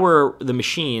 if I were the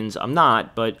machines, I'm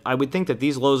not, but I would think that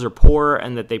these lows are poor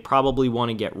and that they probably want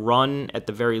to get run at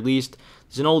the very least.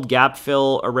 There's an old gap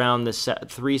fill around the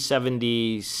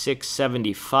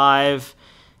 376.75,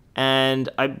 and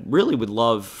I really would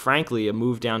love, frankly, a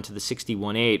move down to the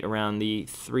 61.8 around the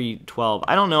 312.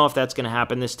 I don't know if that's going to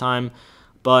happen this time,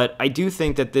 but I do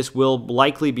think that this will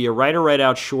likely be a right or right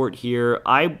out short here.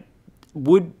 I'm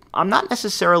not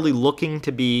necessarily looking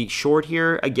to be short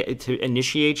here, to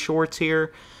initiate shorts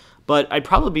here, but I'd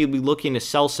probably be looking to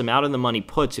sell some out of the money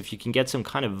puts if you can get some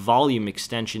kind of volume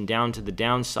extension down to the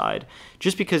downside,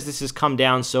 just because this has come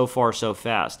down so far so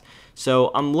fast.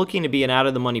 So I'm looking to be an out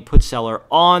of the money put seller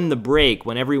on the break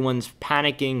when everyone's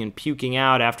panicking and puking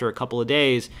out after a couple of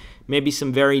days. Maybe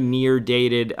some very near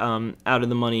dated out of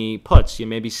the money puts,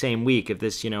 maybe same week if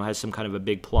this has some kind of a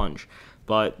big plunge.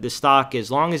 But the stock, as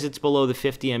long as it's below the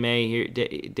 50 MA here,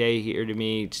 day here, to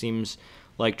me, it seems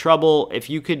like trouble. If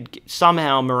you could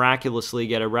somehow miraculously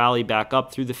get a rally back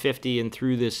up through the 50 and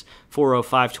through this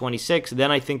 405.26,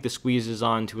 then I think the squeeze is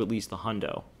on to at least the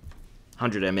 100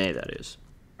 MA, that is.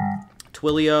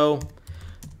 TWLO.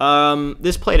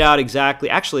 This played out exactly.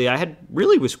 Actually, I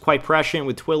was quite prescient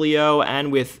with TWLO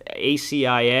and with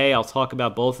ACIA. I'll talk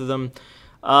about both of them.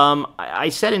 I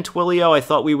said in TWLO I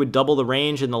thought we would double the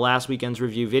range in the last weekend's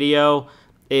review video.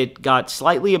 It got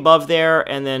slightly above there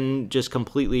and then just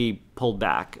completely pulled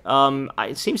back.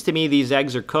 It seems to me these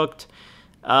eggs are cooked.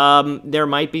 There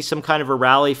might be some kind of a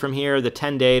rally from here. The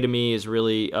 10-day to me is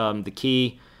really the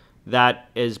key.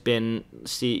 That has been,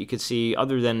 you could see,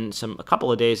 other than a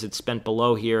couple of days it's spent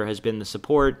below here, has been the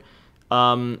support.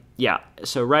 Yeah,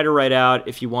 so right or right out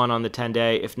if you want on the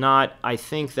 10-day. If not, I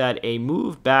think that a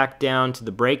move back down to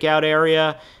the breakout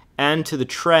area and to the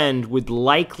trend would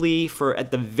likely, for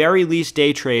at the very least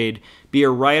day trade, be a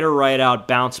right or right out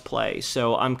bounce play.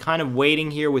 So I'm kind of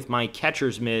waiting here with my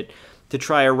catcher's mitt to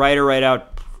try a right or right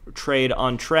out trade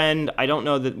on trend. I don't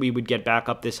know that we would get back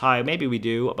up this high. Maybe we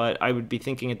do, but I would be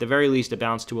thinking at the very least a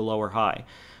bounce to a lower high.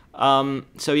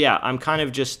 So yeah, I'm kind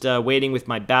of just waiting with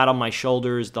my bat on my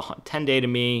shoulders. The 10-day to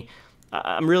me,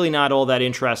 I'm really not all that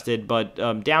interested, but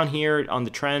down here on the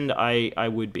trend, I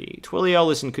would be. TWLO,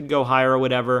 listen, could go higher or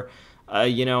whatever.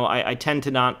 You know, I tend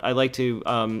to not, I like to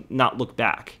not look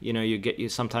back. You know,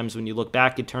 sometimes when you look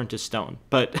back, you turn to stone.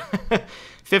 But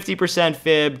 50%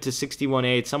 fib to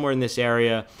 61.8, somewhere in this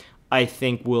area, I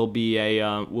think will be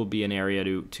an area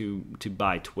to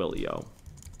buy TWLO.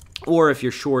 Or if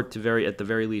you're short, at the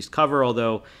very least cover,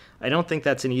 although I don't think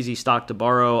that's an easy stock to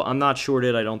borrow. I'm not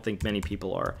shorted. I don't think many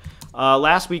people are.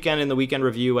 Last weekend in the weekend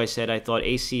review, I said I thought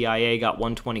ACIA got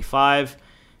 125.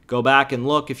 Go back and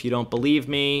look if you don't believe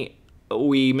me.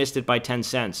 We missed it by 10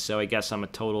 cents, so I guess I'm a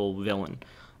total villain.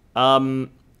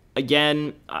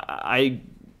 Again,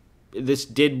 this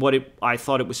did what I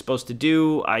thought it was supposed to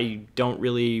do. I don't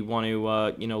really want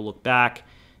to look back.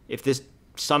 If this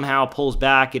somehow pulls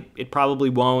back, it probably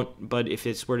won't, but if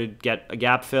it were to get a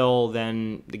gap fill,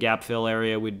 then the gap fill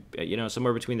area would,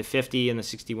 somewhere between the 50 and the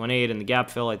 61.8 and the gap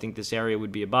fill, I think this area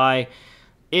would be a buy.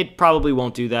 It probably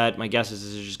won't do that. My guess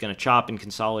is it's just going to chop and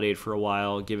consolidate for a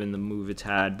while, given the move it's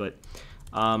had. But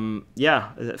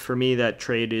yeah, for me, that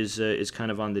trade is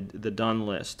kind of on the done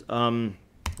list.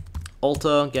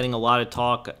 ULTA getting a lot of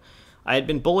talk. I had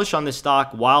been bullish on this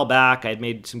stock a while back. I had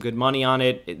made some good money on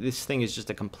it. This thing is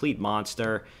just a complete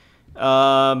monster.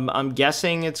 I'm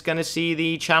guessing it's going to see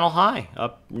the channel high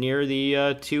up near the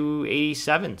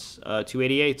 287s,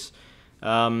 288s.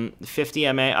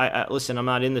 50 MA, listen, I'm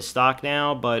not in the stock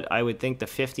now, but I would think the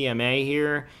 50 MA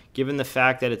here, given the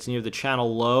fact that it's near the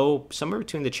channel low, somewhere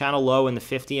between the channel low and the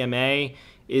 50 MA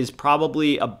is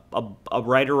probably a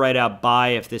right or right out buy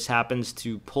if this happens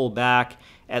to pull back,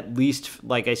 at least,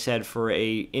 like I said, for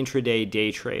a intraday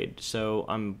day trade. So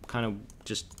I'm kind of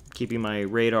just keeping my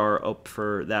radar up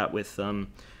for that with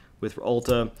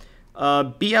ULTA.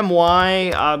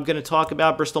 BMY, I'm going to talk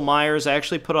about Bristol Myers. I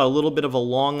actually put a little bit of a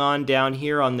long on down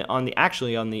here on the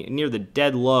near the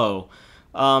dead low.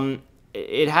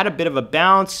 It had a bit of a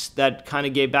bounce that kind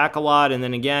of gave back a lot, and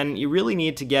then again, you really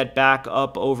need to get back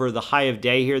up over the high of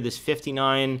day here, this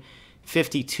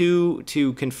 59.52,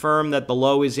 to confirm that the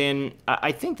low is in.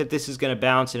 I think that this is going to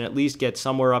bounce and at least get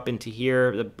somewhere up into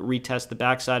here, retest the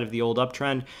backside of the old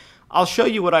uptrend. I'll show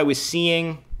you what I was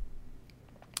seeing.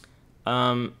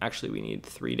 Actually, we need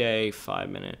 3-day,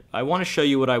 5-minute. I want to show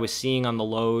you what I was seeing on the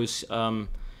lows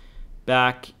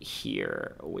back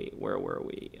here. Wait, where were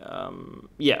we?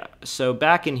 Yeah, so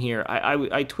back in here,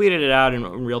 I tweeted it out in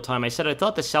real time. I said I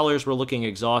thought the sellers were looking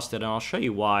exhausted, and I'll show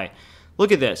you why.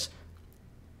 Look at this.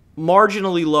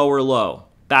 Marginally lower low,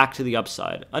 back to the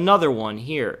upside. Another one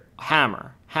here,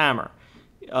 hammer.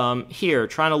 Here,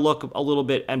 trying to look a little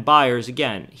bit, and buyers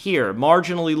again. Here,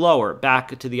 marginally lower,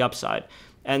 back to the upside.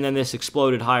 And then this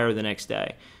exploded higher the next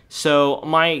day. So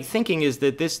my thinking is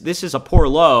that this is a poor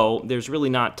low. There's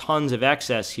really not tons of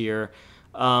excess here.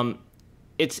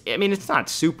 It's not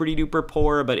super duper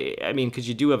poor, but because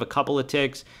you do have a couple of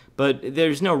ticks, but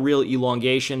there's no real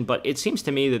elongation. But it seems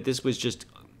to me that this was just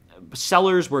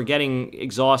sellers were getting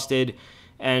exhausted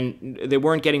and they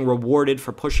weren't getting rewarded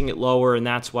for pushing it lower, and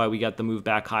that's why we got the move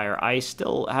back higher. I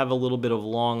still have a little bit of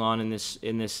long on in this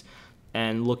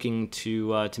and looking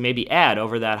to maybe add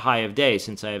over that high of day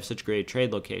since I have such great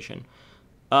trade location.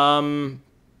 All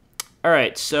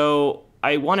right, so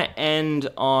I want to end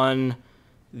on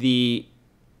the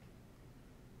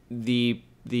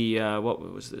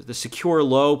what was the secure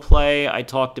low play I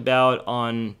talked about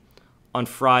on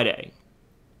Friday.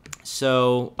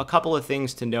 So a couple of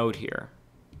things to note here.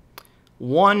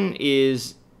 One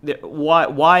is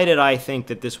why did I think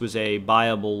that this was a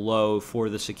buyable low for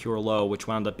the secure low, which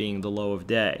wound up being the low of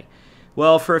day?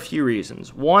 Well, for a few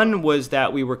reasons. One was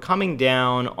that we were coming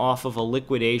down off of a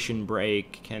liquidation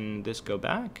break. Can this go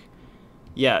back?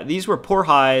 Yeah, these were poor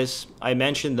highs. I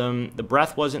mentioned them. The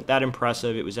breadth wasn't that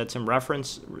impressive. It was at some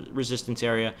reference resistance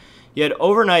area. You had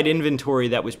overnight inventory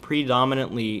that was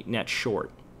predominantly net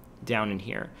short down in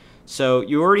here. So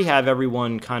you already have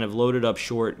everyone kind of loaded up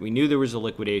short. We knew there was a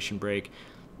liquidation break.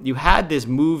 You had this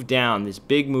move down, this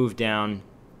big move down,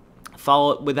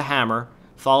 followed with a hammer,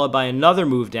 followed by another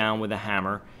move down with a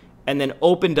hammer, and then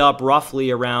opened up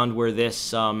roughly around where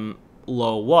this low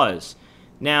was.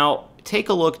 Now, take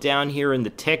a look down here in the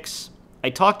ticks.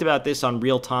 I talked about this on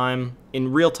real time,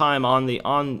 in real time on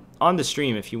the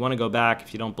stream. If you want to go back,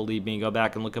 if you don't believe me, go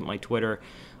back and look at my Twitter.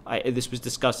 This was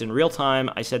discussed in real time.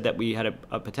 I said that we had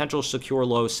a potential secure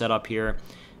low set up here.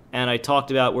 And I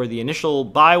talked about where the initial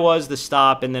buy was, the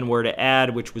stop, and then where to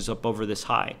add, which was up over this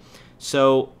high.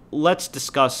 So let's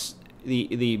discuss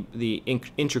the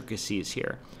intricacies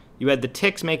here. You had the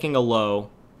ticks making a low.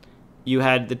 You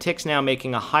had the ticks now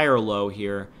making a higher low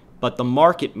here, but the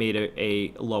market made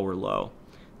a lower low.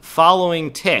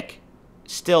 Following tick,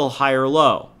 still higher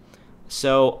low.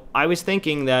 So I was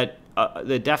thinking that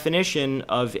the definition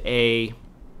of a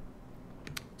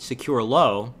secure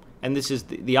low, and this is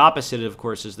the opposite, of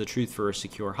course, is the truth for a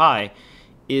secure high,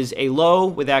 is a low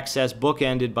with excess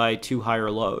bookended by two higher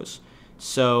lows.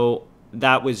 So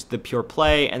that was the pure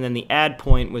play, and then the add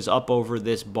point was up over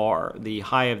this bar. The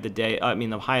high of the day,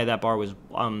 the high of that bar was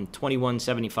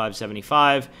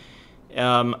 2175.75.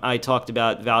 I talked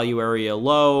about value area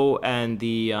low and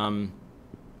the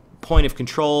point of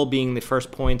control being the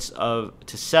first points to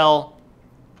sell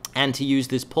and to use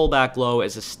this pullback low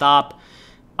as a stop.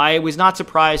 I was not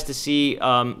surprised to see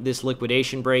this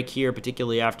liquidation break here,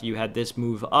 particularly after you had this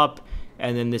move up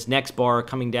and then this next bar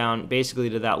coming down basically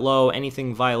to that low.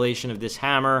 Anything violation of this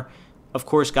hammer, of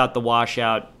course, got the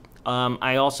washout.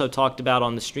 I also talked about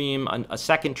on the stream a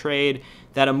second trade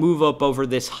that a move up over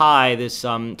this high, this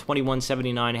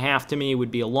 2179.5 to me would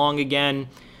be a long again.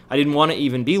 I didn't want to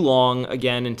even be long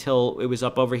again until it was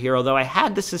up over here, although I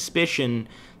had the suspicion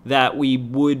that we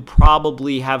would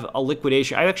probably have a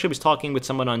liquidation. I actually was talking with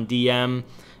someone on DM,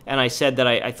 and I said that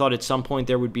I thought at some point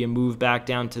there would be a move back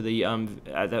down to the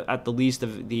at the least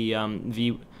of the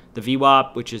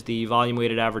VWAP, which is the volume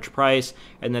weighted average price,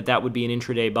 and that would be an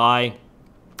intraday buy.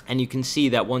 And you can see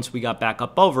that once we got back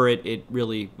up over it, it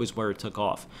really was where it took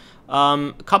off.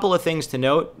 A couple of things to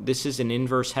note. This is an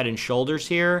inverse head and shoulders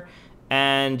here,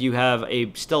 and you have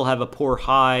still have a poor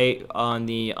high on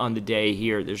the day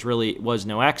here. There's really was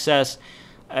no excess.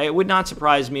 It would not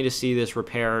surprise me to see this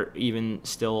repair even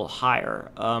still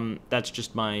higher. That's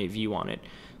just my view on it.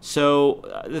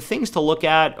 So the things to look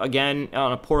at, again,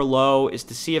 on a poor low is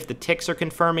to see if the ticks are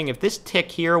confirming. If this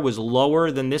tick here was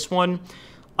lower than this one,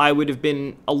 I would have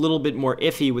been a little bit more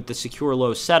iffy with the secure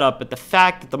low setup, but the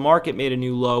fact that the market made a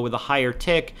new low with a higher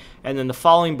tick and then the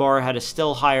following bar had a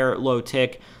still higher low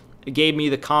tick, it gave me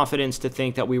the confidence to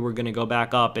think that we were going to go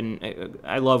back up, and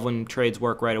I love when trades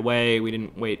work right away. We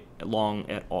didn't wait long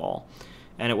at all,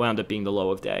 and it wound up being the low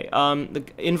of day. The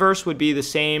inverse would be the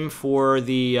same for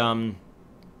the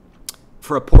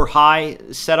for a poor high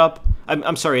setup.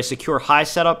 I'm sorry, a secure high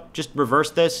setup. Just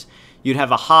reverse this. You'd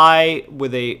have a high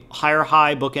with a higher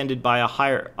high bookended by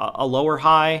a lower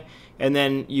high, and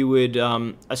then you would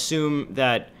assume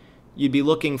that you'd be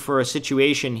looking for a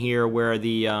situation here where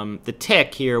the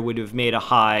tick here would have made a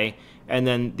high, and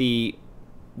then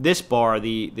this bar,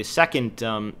 the second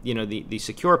the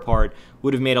secure part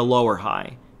would have made a lower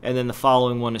high, and then the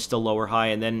following one is still lower high,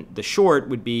 and then the short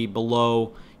would be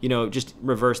below. Just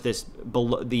reverse this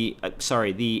below the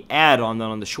add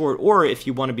on the short. Or if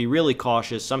you want to be really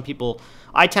cautious, some people,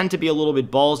 I tend to be a little bit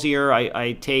ballsier.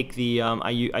 I take the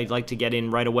I like to get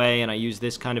in right away, and I use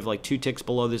this kind of like 2 ticks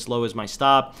below this low as my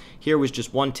stop. Here was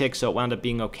just 1 tick, so it wound up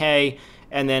being okay.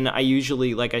 And then I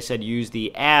usually, like I said, use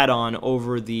the add-on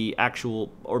over the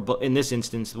actual, or in this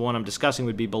instance, the one I'm discussing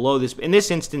would be below this. In this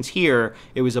instance here,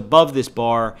 it was above this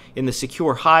bar. In the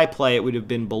secure high play, it would have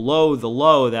been below the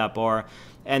low of that bar.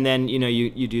 And then,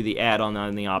 you do the add-on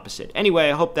on the opposite. Anyway,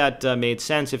 I hope that made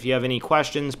sense. If you have any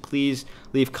questions, please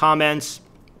leave comments.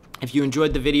 If you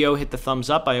enjoyed the video, hit the thumbs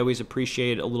up. I always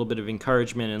appreciate a little bit of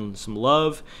encouragement and some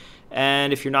love.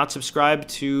 And if you're not subscribed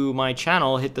to my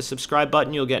channel, hit the subscribe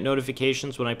button. You'll get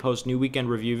notifications when I post new weekend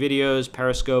review videos,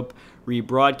 Periscope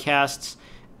rebroadcasts,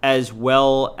 as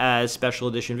well as special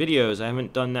edition videos. I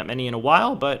haven't done that many in a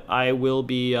while, but I will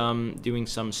be doing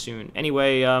some soon.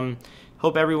 Anyway,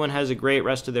 Hope everyone has a great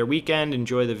rest of their weekend.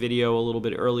 Enjoy the video a little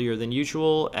bit earlier than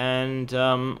usual, and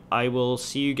I will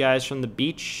see you guys from the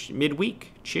beach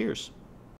midweek. Cheers.